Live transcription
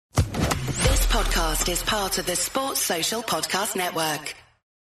podcast is part of the Sports Social Podcast Network.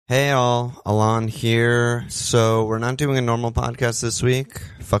 Hey all, Alon here. So we're not doing a normal podcast this week,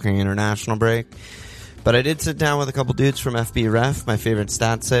 fucking international break. But I did sit down with a couple dudes from FBRef, my favorite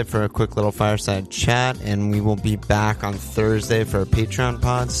stat site, for a quick little fireside chat, and we will be back on Thursday for a Patreon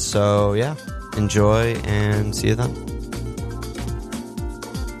pod. So yeah, enjoy and see you then.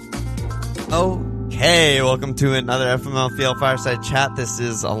 Okay, welcome to another FMLFL Fireside Chat. This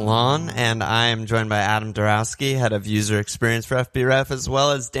is Alon, and I am joined by Adam Darowski, head of user experience for FBRef, as well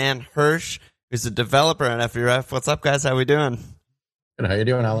as Dan Hirsch, who's a developer at FBRef. What's up, guys? How we doing? Good. How you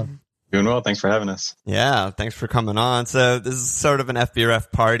doing, Alan? Doing well. Thanks for having us. Yeah, thanks for coming on. So this is sort of an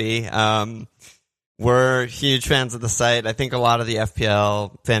FBRef party. We're huge fans of the site. I think a lot of the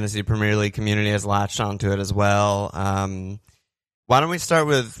FPL Fantasy Premier League community has latched onto it as well. Why don't we start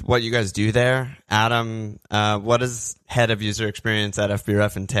with what you guys do there? Adam, what does head of user experience at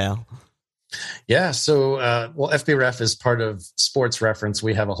FBRef entail? Yeah, so FBRef is part of Sports Reference.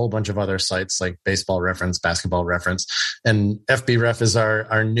 We have a whole bunch of other sites like Baseball Reference, Basketball Reference, and FBRef is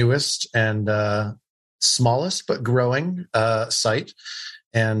our newest and smallest but growing site.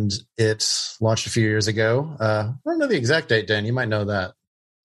 And it launched a few years ago. I don't know the exact date, Dan. You might know that.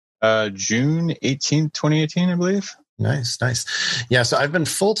 June 18th, 2018, I believe. Nice. Yeah, so I've been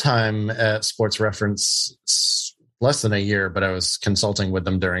full-time at Sports Reference less than a year, but I was consulting with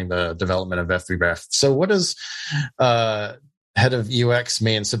them during the development of FBRef. So what does head of UX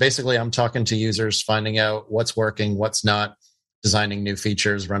mean? So basically, I'm talking to users, finding out what's working, what's not, designing new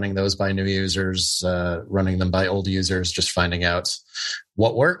features, running those by new users, running them by old users, just finding out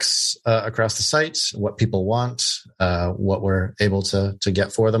what works across the site, what people want, what we're able to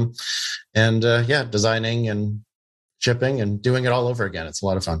get for them. And designing and shipping and doing it all over again. It's a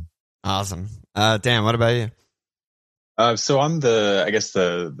lot of fun. Awesome. Dan, what about you? So I'm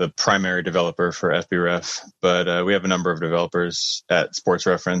the primary developer for FBRef, but we have a number of developers at Sports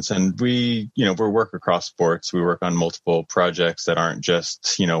Reference, and we work across sports. We work on multiple projects that aren't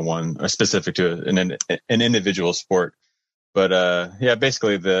just, one or specific to an individual sport. But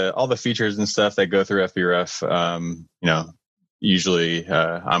basically all the features and stuff that go through FBRef, usually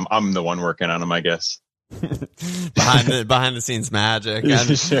I'm the one working on them, I guess. behind the scenes magic.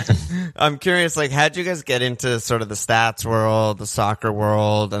 And sure. I'm curious, how'd you guys get into sort of the stats world, the soccer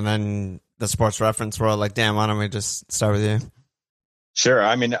world, and then the Sports Reference world? Dan, why don't we just start with you? Sure.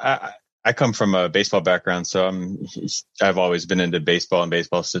 I mean, I come from a baseball background, so I've always been into baseball and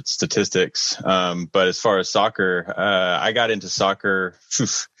baseball statistics. But as far as soccer, I got into soccer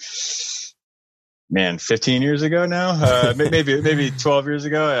 15 years ago now, maybe 12 years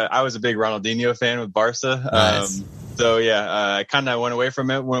ago. I was a big Ronaldinho fan with Barca. Nice. I kind of went away from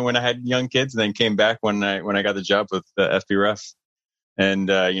it when I had young kids, and then came back when I got the job with the FBRef. And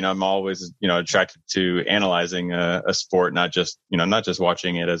I'm always attracted to analyzing a sport, not just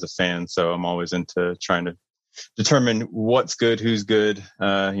watching it as a fan. So I'm always into trying to determine what's good, who's good,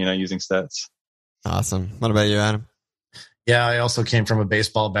 using stats. Awesome. What about you, Adam? Yeah, I also came from a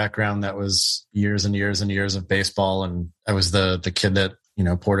baseball background that was years and years and years of baseball. And I was the kid that,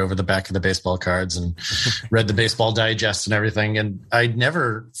 poured over the back of the baseball cards and read the baseball digest and everything. And I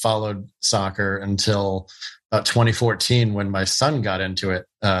never followed soccer until about 2014 when my son got into it.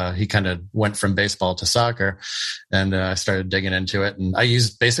 He kind of went from baseball to soccer, and I started digging into it. And I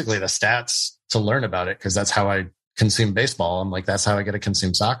used basically the stats to learn about it because that's how I consume baseball. I'm like, that's how I get to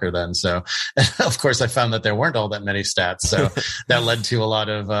consume soccer then. So of course I found that there weren't all that many stats. So that led to a lot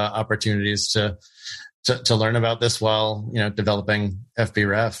of opportunities to learn about this while, developing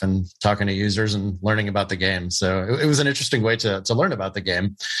FBRef and talking to users and learning about the game. So it was an interesting way to learn about the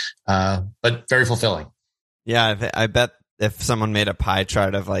game, but very fulfilling. Yeah. I bet if someone made a pie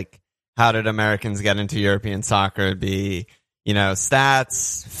chart of how did Americans get into European soccer, it'd be,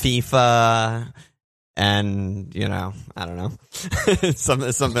 stats, FIFA, and I don't know,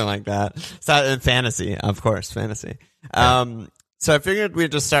 something like that. So, fantasy, of course, fantasy. Yeah. So I figured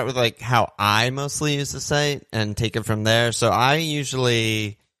we'd just start with how I mostly use the site and take it from there. So I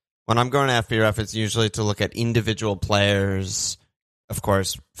usually, when I'm going to FBRef, it's usually to look at individual players, of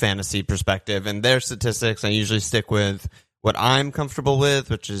course, fantasy perspective, and their statistics. I usually stick with what I'm comfortable with,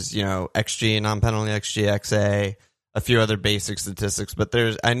 which is XG, non-penalty XG, XA. A few other basic statistics, but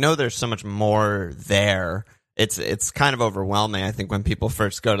I know there's so much more there. It's kind of overwhelming, I think, when people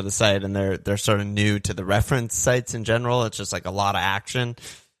first go to the site and they're sort of new to the reference sites in general. It's just a lot of action.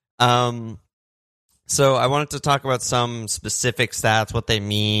 So I wanted to talk about some specific stats, what they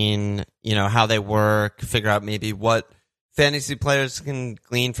mean, how they work, figure out maybe what fantasy players can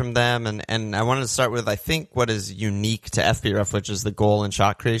glean from them. And I wanted to start with, I think, what is unique to FBRef, which is the goal and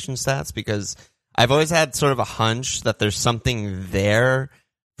shot creation stats, because I've always had sort of a hunch that there's something there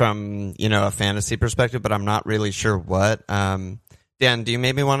from, a fantasy perspective, but I'm not really sure what. Dan, do you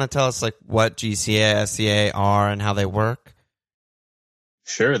maybe want to tell us like what GCA, SCA are and how they work?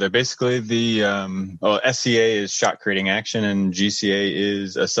 Sure. They're basically SCA is shot creating action, and GCA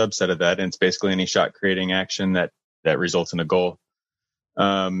is a subset of that. And it's basically any shot creating action that results in a goal.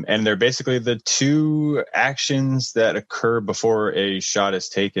 And they're basically the two actions that occur before a shot is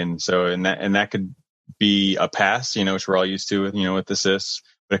taken. So, and that could be a pass, which we're all used to with assists,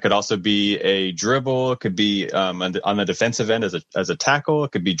 but it could also be a dribble. It could be, on the defensive end as a tackle.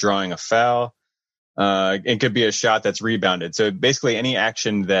 It could be drawing a foul. It could be a shot that's rebounded. So basically any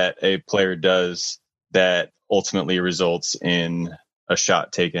action that a player does that ultimately results in a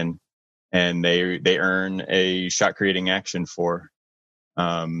shot taken, and they earn a shot creating action for.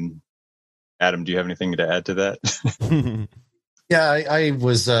 Adam, do you have anything to add to that? Yeah, I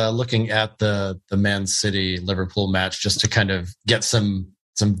was looking at the Man City Liverpool match just to kind of get some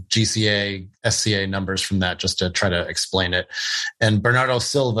GCA, SCA numbers from that, just to try to explain it. And Bernardo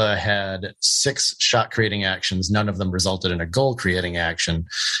Silva had 6 shot creating actions. None of them resulted in a goal creating action.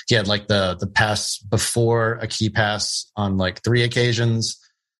 He had like the pass before a key pass on like 3 occasions.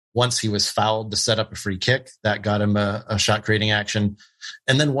 Once he was fouled to set up a free kick, that got him a shot creating action.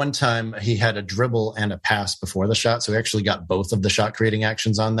 And then one time he had a dribble and a pass before the shot. So he actually got both of the shot creating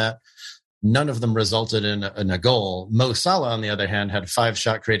actions on that. None of them resulted in a goal. Mo Salah, on the other hand, had 5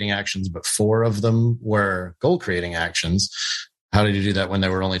 shot creating actions, but 4 of them were goal creating actions. How did he do that when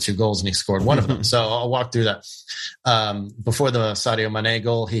there were only 2 goals and he scored 1 of them? So I'll walk through that. Before the Sadio Mane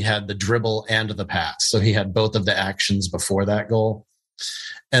goal, he had the dribble and the pass. So he had both of the actions before that goal.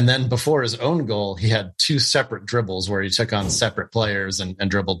 And then before his own goal, he had 2 separate dribbles where he took on separate players and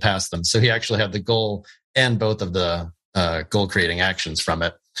dribbled past them. So he actually had the goal and both of the goal creating actions from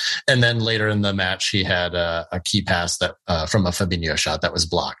it. And then later in the match, he had a key pass that from a Fabinho shot that was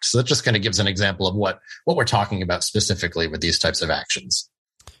blocked. So that just kind of gives an example of what we're talking about specifically with these types of actions.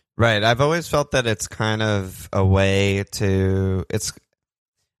 Right. I've always felt that it's kind of a way to,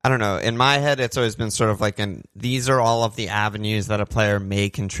 I don't know. In my head, it's always been sort of like, these are all of the avenues that a player may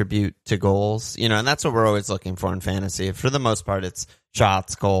contribute to goals, and that's what we're always looking for in fantasy. For the most part, it's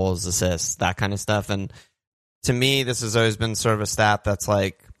shots, goals, assists, that kind of stuff. And to me, this has always been sort of a stat that's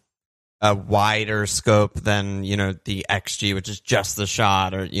like a wider scope than, the XG, which is just the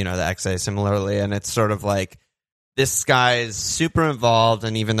shot, or, the XA similarly. And it's sort of like, this guy's super involved,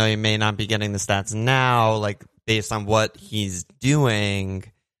 and even though he may not be getting the stats now, like based on what he's doing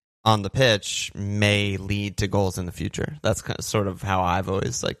on the pitch, may lead to goals in the future. That's kind of sort of how I've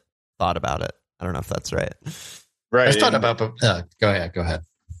always like thought about it. I don't know if that's right. Right. I thought about, go ahead.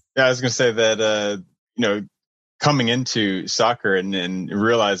 Yeah, I was going to say that, coming into soccer and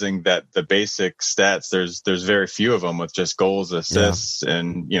realizing that the basic stats, there's very few of them with just goals, assists,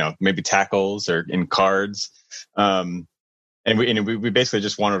 and, maybe tackles or in cards. And we basically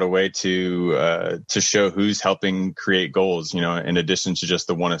just wanted a way to show who's helping create goals, in addition to just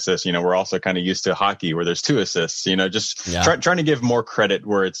the 1 assist. We're also kind of used to hockey where there's 2 assists, trying to give more credit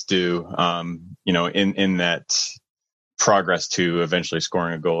where it's due, in that progress to eventually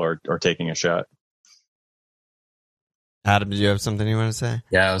scoring a goal or taking a shot. Adam, do you have something you want to say?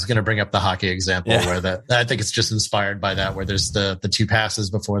 Yeah, I was going to bring up the hockey example where I think it's just inspired by that, where there's the 2 passes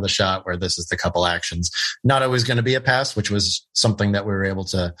before the shot, where this is the couple actions. Not always going to be a pass, which was something that we were able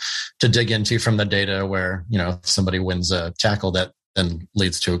to dig into from the data where, if somebody wins a tackle that then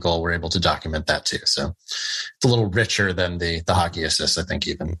leads to a goal, we're able to document that too. So it's a little richer than the hockey assist, I think,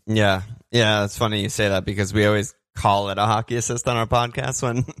 even. Yeah. Yeah. It's funny you say that because we always call it a hockey assist on our podcast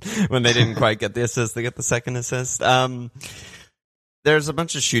when they didn't quite get the assist, they get the second assist. There's a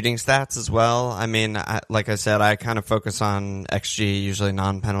bunch of shooting stats as well. I mean, like I said, I kind of focus on XG, usually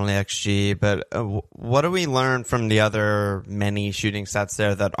non-penalty XG, but what do we learn from the other many shooting stats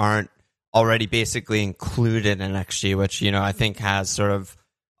there that aren't already basically included in XG, which, I think has sort of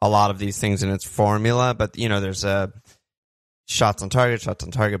a lot of these things in its formula, but, there's a shots on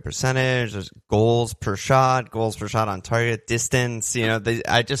target percentage, there's goals per shot on target, distance.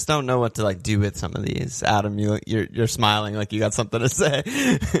 I just don't know what to like do with some of these. Adam, you're smiling like you got something to say.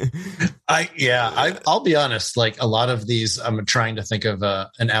 I'll be honest. Like a lot of these, I'm trying to think of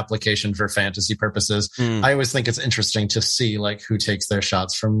an application for fantasy purposes. I always think it's interesting to see like who takes their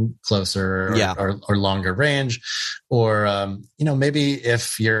shots from closer or longer range, or maybe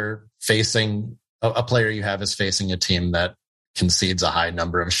if you're facing a player you have is facing a team that concedes a high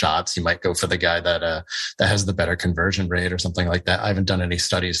number of shots, you might go for the guy that has the better conversion rate or something like that. I haven't done any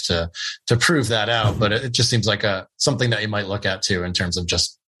studies to prove that out, but it just seems like something that you might look at too in terms of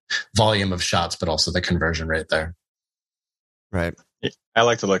just volume of shots, but also the conversion rate there. Right. I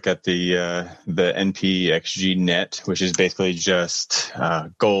like to look at the NP-XG net, which is basically just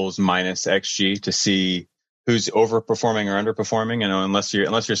goals minus XG to see who's overperforming or underperforming. Unless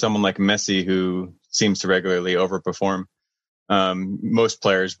you're someone like Messi who seems to regularly overperform, most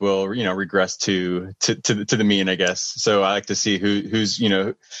players will regress to the mean, I guess. So I like to see who's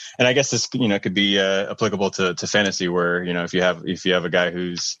and I guess this could be applicable to fantasy, where if you have a guy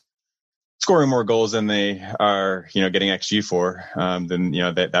who's scoring more goals than they are getting XG for, then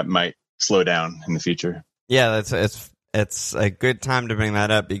that might slow down in the future. Yeah, it's a good time to bring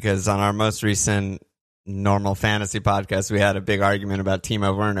that up, because on our most recent normal fantasy podcast we had a big argument about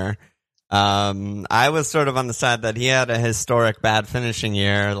Timo Werner. I was sort of on the side that he had a historic bad finishing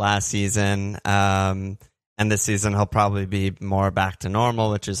year last season, and this season he'll probably be more back to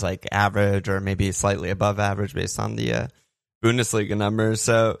normal, which is like average or maybe slightly above average based on the Bundesliga numbers.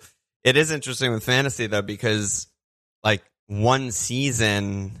 So it is interesting with fantasy though, because like one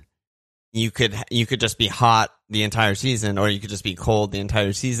season you could just be hot the entire season, or you could just be cold the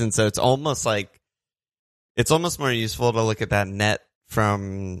entire season. So it's almost more useful to look at that net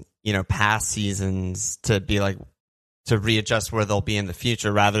from past seasons to be like, to readjust where they'll be in the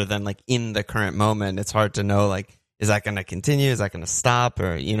future, rather than like in the current moment. It's hard to know, like, is that going to continue? Is that going to stop?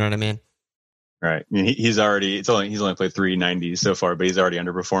 Or, you know what I mean? Right. I mean, he's only played 390s so far, but he's already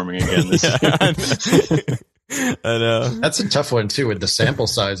underperforming again this year. I know. That's a tough one too, with the sample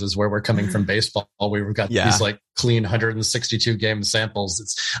sizes where we're coming from baseball. We've got these like clean 162 game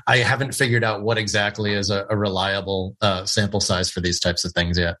samples. I haven't figured out what exactly is a reliable sample size for these types of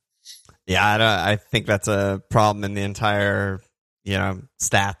things yet. Yeah, I think that's a problem in the entire,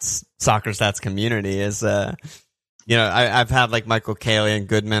 soccer stats community is, I've had like Michael Cayley and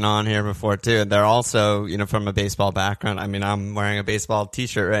Goodman on here before too. And they're also, from a baseball background. I mean, I'm wearing a baseball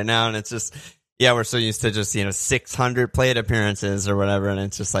t-shirt right now, and it's just, we're so used to just, 600 plate appearances or whatever. And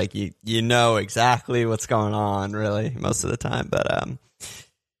it's just like, you know exactly what's going on really most of the time. But,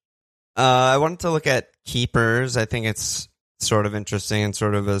 I wanted to look at keepers. I think it's sort of interesting in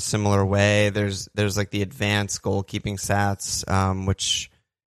sort of a similar way. There's like the advanced goalkeeping stats, which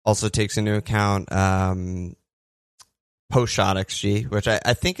also takes into account, post-shot XG, which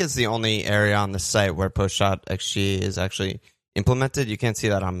I think is the only area on the site where post-shot XG is actually implemented. You can't see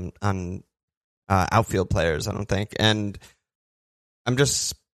that on outfield players, I don't think. And I'm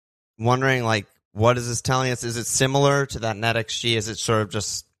just wondering, like, what is this telling us? Is it similar to that net XG? Is it sort of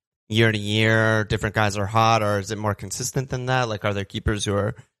just year to year, different guys are hot, or is it more consistent than that? Like, are there keepers who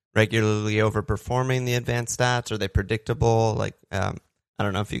are regularly overperforming the advanced stats? Are they predictable? Like, I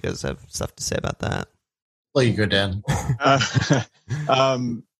don't know if you guys have stuff to say about that. Well, you go, Dan.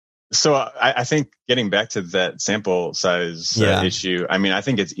 So I think getting back to that sample size issue, I mean, I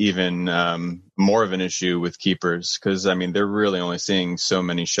think it's even more of an issue with keepers, because I mean, they're really only seeing so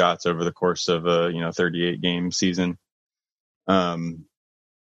many shots over the course of a 38 game season.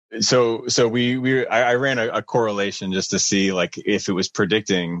 So I ran a correlation just to see like if it was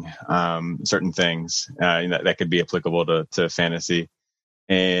predicting certain things that could be applicable to fantasy.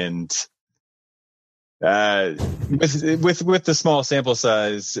 And with the small sample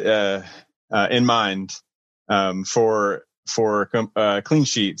size in mind, for clean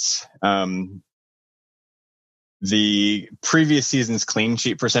sheets, the previous season's clean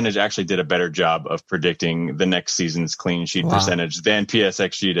sheet percentage actually did a better job of predicting the next season's clean sheet percentage than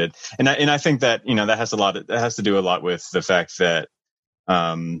PSXG did, and I think that that has to do a lot with the fact that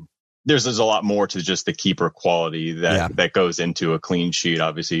there's a lot more to just the keeper quality that goes into a clean sheet.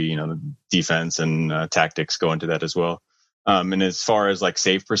 Obviously, the defense and tactics go into that as well. And as far as like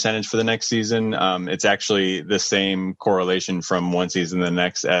save percentage for the next season, it's actually the same correlation from one season to the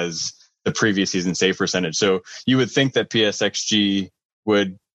next as the previous season save percentage. So you would think that PSXG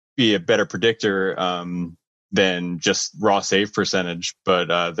would be a better predictor than just raw save percentage,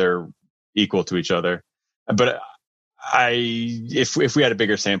 but they're equal to each other. But if we had a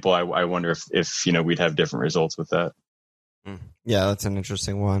bigger sample, I wonder if we'd have different results with that. Yeah, that's an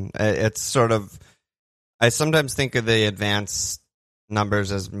interesting one. It's sort of, I sometimes think of the advanced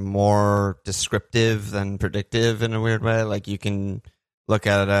numbers as more descriptive than predictive in a weird way. Like you can look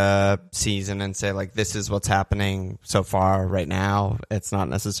at a season and say like, this is what's happening so far right now. It's not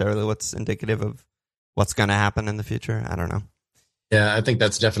necessarily what's indicative of what's going to happen in the future. I don't know. Yeah, I think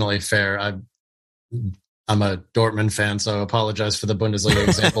that's definitely fair. I'm a Dortmund fan, so I apologize for the Bundesliga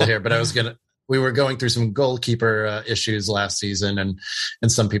example here, but I was we were going through some goalkeeper issues last season,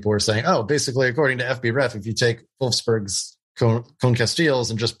 and some people were saying, oh, basically, according to FBRef, if you take Wolfsburg's Cone Casteels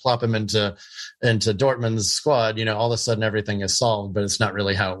and just plop him into Dortmund's squad, all of a sudden everything is solved, but it's not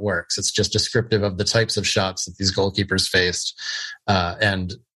really how it works. It's just descriptive of the types of shots that these goalkeepers faced.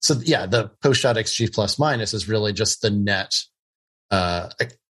 And so, the post-shot XG plus minus is really just the net,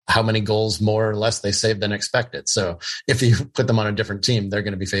 how many goals more or less they saved than expected. So if you put them on a different team, they're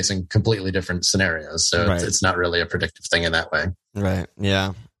going to be facing completely different scenarios. So right. it's not really a predictive thing in that way. Right.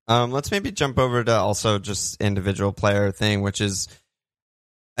 Yeah. Let's maybe jump over to also just individual player thing, which is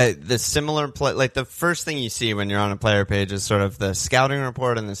the similar play. Like the first thing you see when you're on a player page is sort of the scouting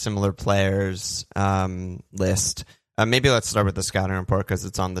report and the similar players list. Maybe let's start with the scouting report because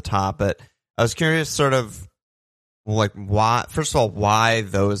it's on the top. But I was curious, sort of like why. First of all, why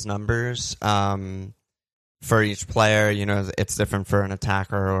those numbers for each player? It's different for an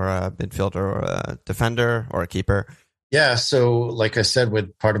attacker or a midfielder or a defender or a keeper. Yeah. So like I said,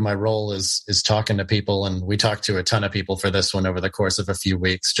 with part of my role is talking to people, and we talked to a ton of people for this one over the course of a few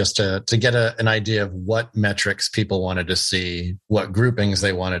weeks, just to get an idea of what metrics people wanted to see, what groupings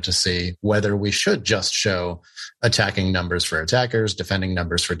they wanted to see, whether we should just show attacking numbers for attackers, defending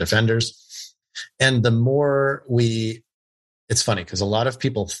numbers for defenders. And the more it's funny because a lot of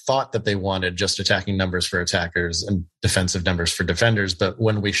people thought that they wanted just attacking numbers for attackers and defensive numbers for defenders. But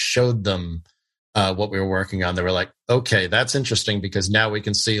when we showed them what we were working on, they were like, okay, that's interesting because now we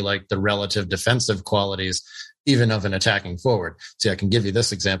can see like the relative defensive qualities even of an attacking forward. See, I can give you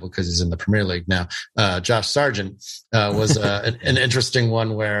this example because he's in the Premier League now. Josh Sargent was an interesting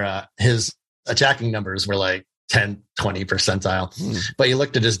one where his attacking numbers were like 10, 20 percentile. But you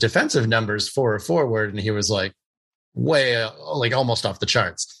looked at his defensive numbers for a forward and he was like way, like almost off the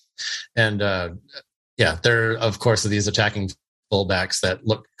charts. And there, of course, are these attacking fullbacks that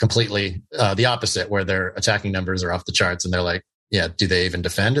look completely the opposite, where their attacking numbers are off the charts, and they're like, yeah, do they even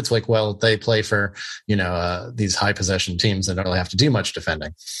defend? It's like, well, they play for, these high possession teams that don't really have to do much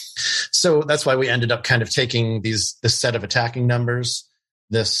defending. So that's why we ended up kind of taking this set of attacking numbers,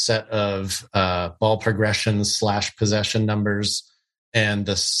 this set of ball progressions / possession numbers, and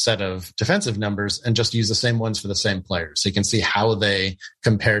the set of defensive numbers, and just use the same ones for the same players. So you can see how they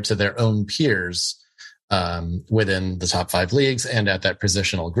compare to their own peers within the top 5 leagues and at that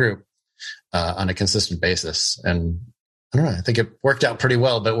positional group on a consistent basis. And I don't know, I think it worked out pretty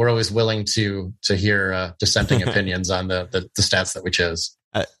well, but we're always willing to hear dissenting opinions on the stats that we chose.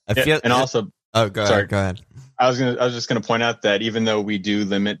 I feel, and also, go ahead. I was just going to point out that even though we do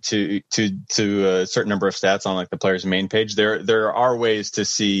limit to a certain number of stats on like the player's main page, there are ways to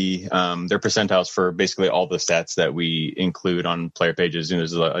see their percentiles for basically all the stats that we include on player pages.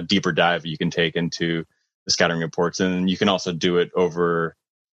 There's a deeper dive you can take into the scouting reports, and you can also do it over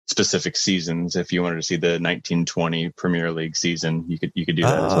specific seasons. If you wanted to see the 1920 Premier League season, you could do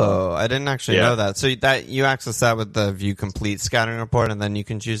that as well. Oh, I didn't actually know that. So that you access that with the View Complete scouting report, and then you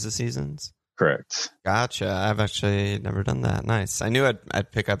can choose the seasons? Correct. Gotcha. I've actually never done that. Nice. I knew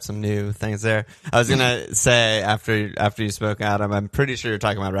I'd pick up some new things there. I was gonna say after you spoke, Adam, I'm pretty sure you're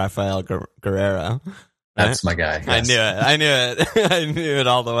talking about Rafael Guerrero. That's my guy. Yes. I knew it. I knew it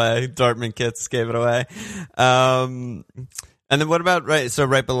all the way. Dortmund Kits gave it away. And then what about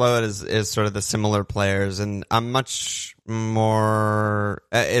right below it is sort of the similar players, and I'm much more.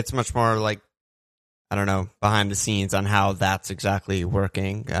 It's much more like, I don't know, behind the scenes on how that's exactly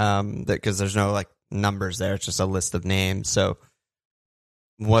working. Because there's no like numbers there; it's just a list of names. So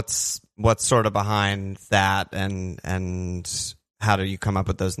what's sort of behind that, and how do you come up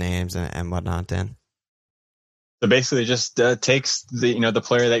with those names and whatnot, Dan? So basically, just takes the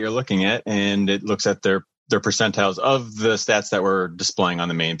player that you're looking at, and it looks at their percentiles of the stats that we're displaying on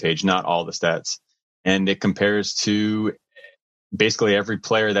the main page, not all the stats, and it compares to basically every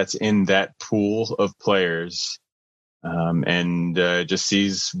player that's in that pool of players, and just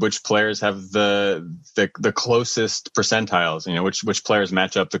sees which players have the closest percentiles. Which players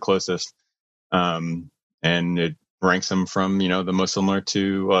match up the closest, and it ranks them from the most similar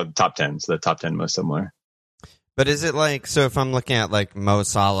to top 10, so the top 10 most similar. But is it like, so if I'm looking at like Mo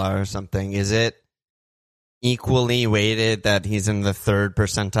Salah or something, is it equally weighted that he's in the 3rd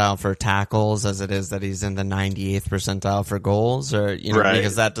percentile for tackles as it is that he's in the 98th percentile for goals? Or, right.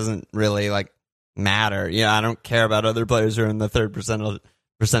 Because that doesn't really like matter. I don't care about other players who are in the 3rd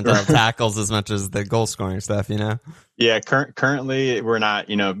percentile tackles as much as the goal scoring stuff, Yeah, currently we're not,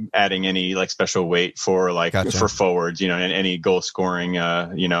 adding any like special weight for like Gotcha. For forwards, and any goal scoring,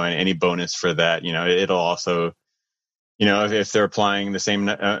 and any bonus for that. It'll also, if they're applying the same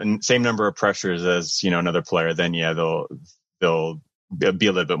number of pressures as another player, then they'll be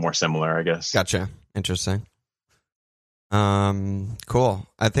a little bit more similar, I guess. Gotcha. Interesting. Cool.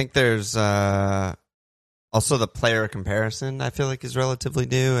 I think there's also the player comparison. I feel like is relatively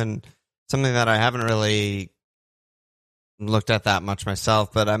new and something that I haven't really looked at that much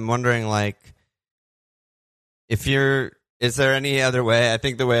myself. But I'm wondering, like, is there any other way? I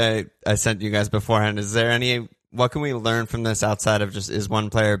think the way I sent you guys beforehand. Is there any? What can we learn from this outside of just is one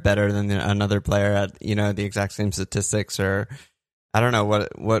player better than another player at the exact same statistics, or I don't know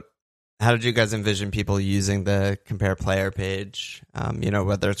what. How did you guys envision people using the compare player page?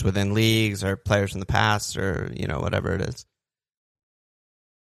 Whether it's within leagues or players in the past or, whatever it is.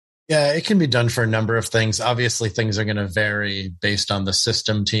 Yeah, it can be done for a number of things. Obviously, things are going to vary based on the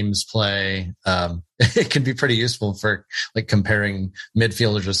system teams play. It can be pretty useful for like comparing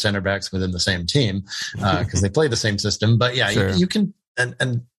midfielders with center backs within the same team because they play the same system. But yeah, sure. you can,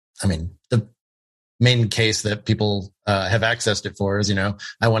 and I mean, the main case that people have accessed it for is,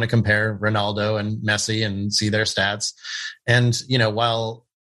 I want to compare Ronaldo and Messi and see their stats. And, while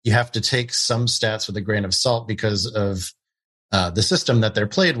you have to take some stats with a grain of salt because of the system that they're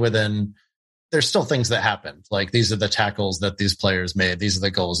played within, there's still things that happen. Like these are the tackles that these players made. These are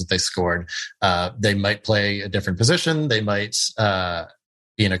the goals that they scored. They might play a different position. They might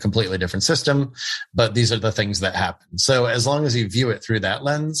be in a completely different system, but these are the things that happen. So as long as you view it through that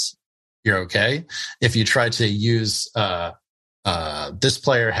lens, you're okay. If you try to use this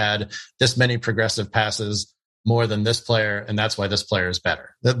player had this many progressive passes more than this player, and that's why this player is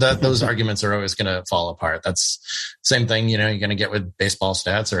better. Those arguments are always going to fall apart. That's same thing, you're going to get with baseball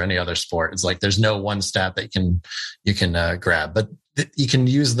stats or any other sport. It's like there's no one stat that you can grab, but you can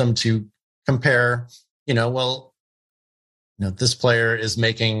use them to compare. This player is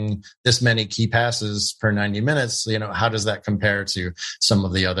making this many key passes per 90 minutes. How does that compare to some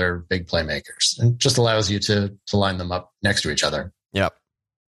of the other big playmakers? And just allows you to line them up next to each other.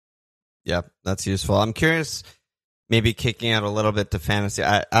 Yep. That's useful. I'm curious, maybe kicking out a little bit to fantasy.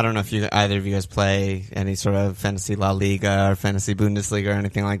 I don't know if either of you guys play any sort of fantasy La Liga or fantasy Bundesliga or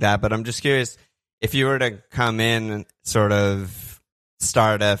anything like that, but I'm just curious if you were to come in and sort of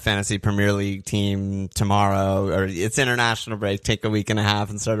start a fantasy Premier League team tomorrow, or it's international break, take a week and a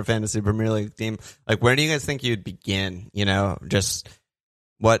half and start a fantasy Premier League team. Like, where do you guys think you'd begin? Just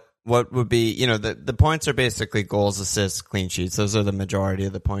what would be, the points are basically goals, assists, clean sheets. Those are the majority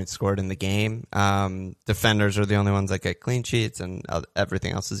of the points scored in the game. Defenders are the only ones that get clean sheets and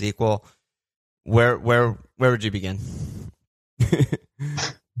everything else is equal. Where would you begin?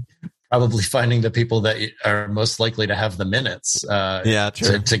 Probably finding the people that are most likely to have the minutes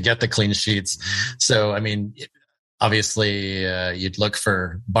to get the clean sheets. So, I mean, obviously, you'd look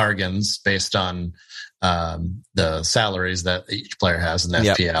for bargains based on the salaries that each player has in the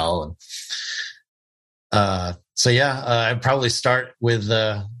FPL. I'd probably start with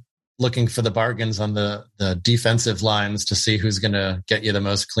looking for the bargains on the defensive lines to see who's going to get you the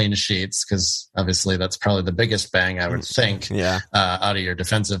most clean sheets, because obviously that's probably the biggest bang, I would think, out of your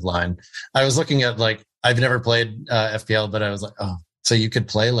defensive line. I was looking at, like, I've never played FPL, but I was like, oh, so you could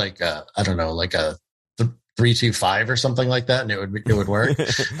play like a 3-2-5 or something like that, and it would work.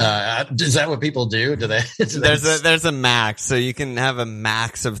 Is that what people do? Do they? There's a max, so you can have a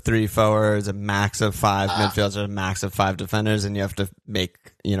max of 3 forwards, a max of 5 midfielders, a max of 5 defenders, and you have to make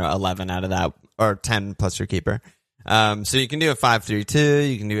 11 out of that, or 10 plus your keeper. So you can do a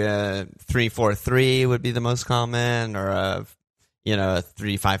 5-3-2, you can do a 3-4-3 would be the most common, or a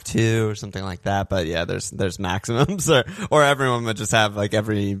 3-5-2 or something like that. But yeah, there's maximums, or everyone would just have like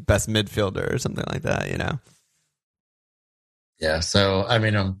every best midfielder or something like that, Yeah. So, I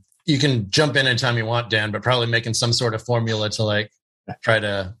mean, you can jump in anytime you want, Dan, but probably making some sort of formula to like try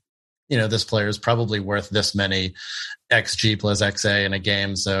to, this player is probably worth this many XG plus XA in a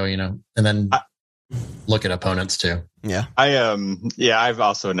game. So, and then look at opponents too. Yeah. I've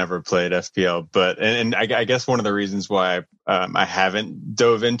also never played FPL, but, and I guess one of the reasons why I haven't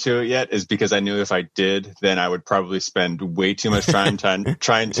dove into it yet is because I knew if I did, then I would probably spend way too much time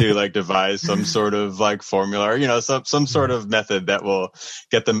trying to like devise some sort of like formula, or, some sort of method that will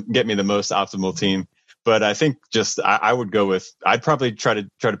get me the most optimal team. But I think I would go with, I'd probably try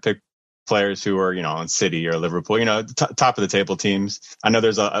to pick players who are, on City or Liverpool, top of the table teams. I know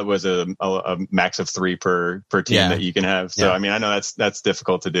there's a max of 3 per team that you can have. So, I mean, I know that's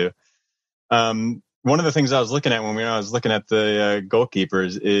difficult to do. One of the things I was looking at when I was looking at the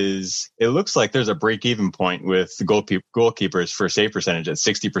goalkeepers is it looks like there's a break-even point with the goalkeepers for save percentage at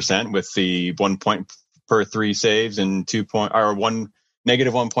 60% with the 1 point per 3 saves and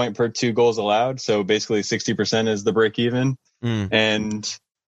negative 1 point per 2 goals allowed. So basically 60% is the break-even. And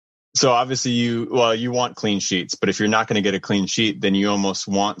So obviously you want clean sheets, but if you're not going to get a clean sheet, then you almost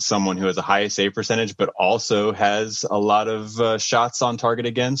want someone who has a high save percentage, but also has a lot of shots on target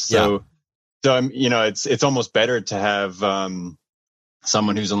against. So it's almost better to have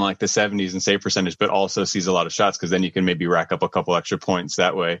someone who's in like the 70s in save percentage, but also sees a lot of shots, because then you can maybe rack up a couple extra points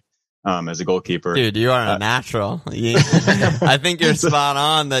that way. As a goalkeeper. Dude, you are a natural. I think you're spot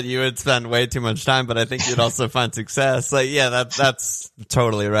on that you would spend way too much time, but I think you'd also find success. Like, yeah, that's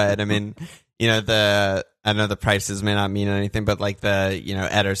totally right. I mean, I know the prices may not mean anything, but like the,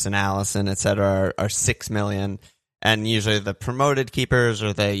 Ederson, Allison, et cetera, are 6 million. And usually the promoted keepers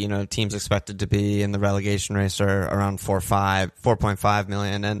or the, teams expected to be in the relegation race are around 4.5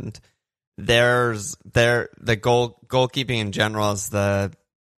 million. And the goalkeeping in general is the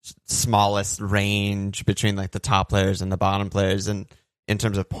smallest range between like the top players and the bottom players and in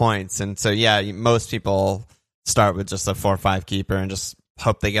terms of points. And so most people start with just a 4-5 keeper and just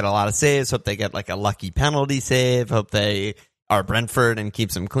hope they get a lot of saves, hope they get like a lucky penalty save, hope they are Brentford and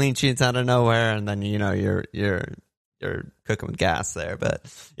keep some clean sheets out of nowhere, and then you're cooking with gas there. But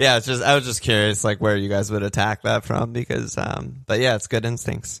yeah, I was just curious like where you guys would attack that from, because but yeah, it's good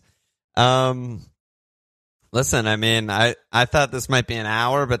instincts. Listen, I mean, I thought this might be an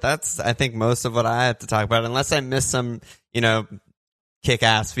hour, but that's, I think, most of what I have to talk about, unless I missed some,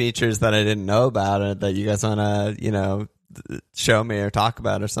 kick-ass features that I didn't know about or that you guys want to, show me or talk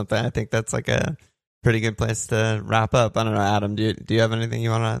about or something. I think that's like a pretty good place to wrap up. I don't know, Adam, do you have anything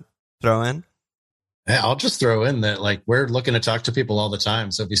you want to throw in? Yeah, I'll just throw in that like we're looking to talk to people all the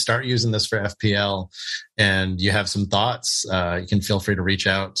time. So if you start using this for FPL and you have some thoughts, you can feel free to reach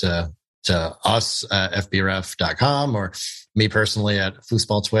out to us at FBRef.com or me personally at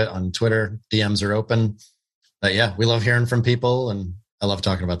Fußballtwit on Twitter. DMs are open. But yeah, we love hearing from people, and I love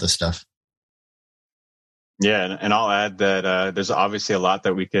talking about this stuff. Yeah, and I'll add that there's obviously a lot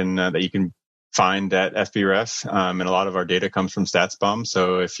that we can that you can find at FBRef, and a lot of our data comes from StatsBomb.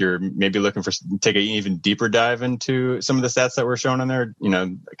 So if you're maybe looking for take an even deeper dive into some of the stats that we're showing on there,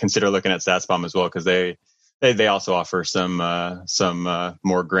 consider looking at StatsBomb as well, because they also offer some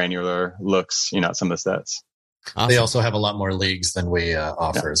more granular looks, at some of the stats. Awesome. They also have a lot more leagues than we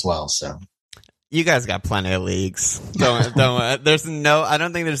offer as well. So you guys got plenty of leagues. Don't. I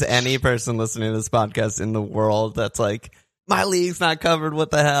don't think there's any person listening to this podcast in the world that's like, my league's not covered.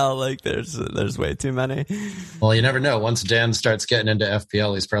 What the hell? Like, there's way too many. Well, you never know. Once Dan starts getting into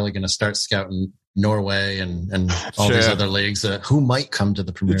FPL, he's probably going to start scouting Norway and all these other leagues who might come to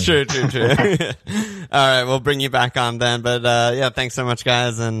the Premier League. True. All right, we'll bring you back on then. But yeah, thanks so much,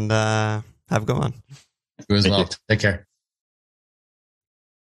 guys, and have a good one. You as well. Take care.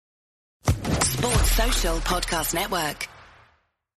 Sports Social Podcast Network.